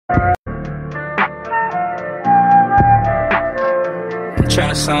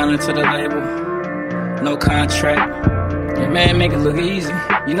Tryna sign into the label, no contract. Yeah, man, make it look easy.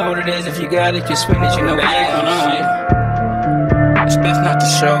 You know what it is, if you got it, you spend it, you know what ain't going on. It's best not to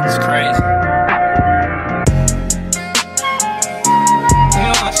show, it's crazy.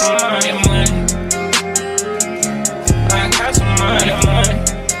 You want some money, money. I got some money, money.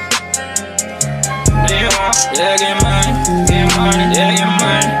 Yeah, get money, get money, yeah, get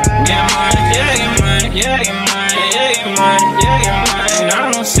money, get money, yeah, get money, yeah, get money, yeah, get money, yeah, get money.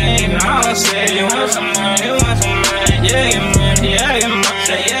 I don't say, you want some money, you want some money, yeah, get money, yeah, get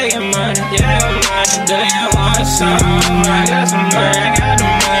money, yeah, get money, yeah, get money. Do you want some? I got some money, I got the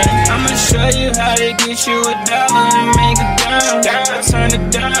money. I'ma show you how to get you $1 and make a dime. Turn a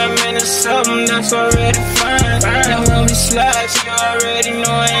dime into something that's already fine. And when we slide, you already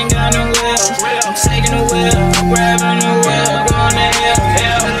know I ain't got no wheels. I'm taking the wheel, grabbing the wheel, going to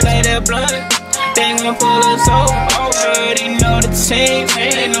hell, lay that blunt. They gon' pull us over. Already know the team,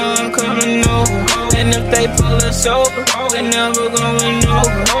 they know I'm coming over. And if they pull us over, we never going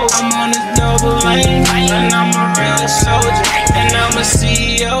over. I'm on this double lane, and I'm a real soldier. And I'm a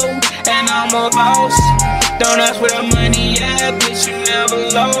CEO, and I'm a boss. Don't ask where the money at, bitch, you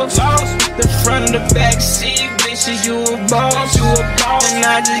never lost. The front of the back seat, bitches, you a boss, you a boss. And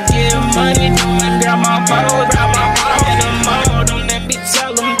I just give money, don't grab my ball, in the mall. Don't let me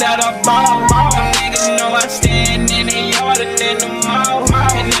tell them that I ball. Them niggas know I stand in the yard and in the mall.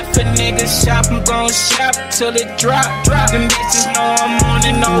 And if a nigga shop, I'm gon' shop till it drop. Them bitches know I'm on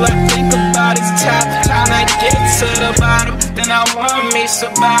and all I think about is top. When I get to the bottom, then I want me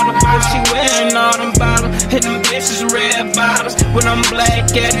some bottle. But she wearing all them bottles, and them bitches red bottoms. When I'm black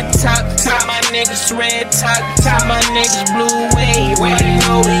at the top, my niggas red top, my niggas blue wave. You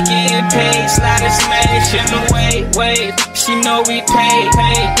know we getting paid, slide and smash in the wave. She know we paid.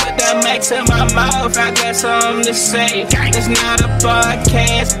 Put that max in my mouth, I got something to say. It's not a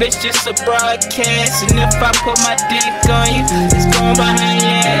podcast, bitch, just a broadcast. And if I put my dick on you, it's going behind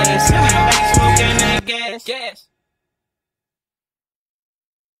your ass. I like smoking that gas.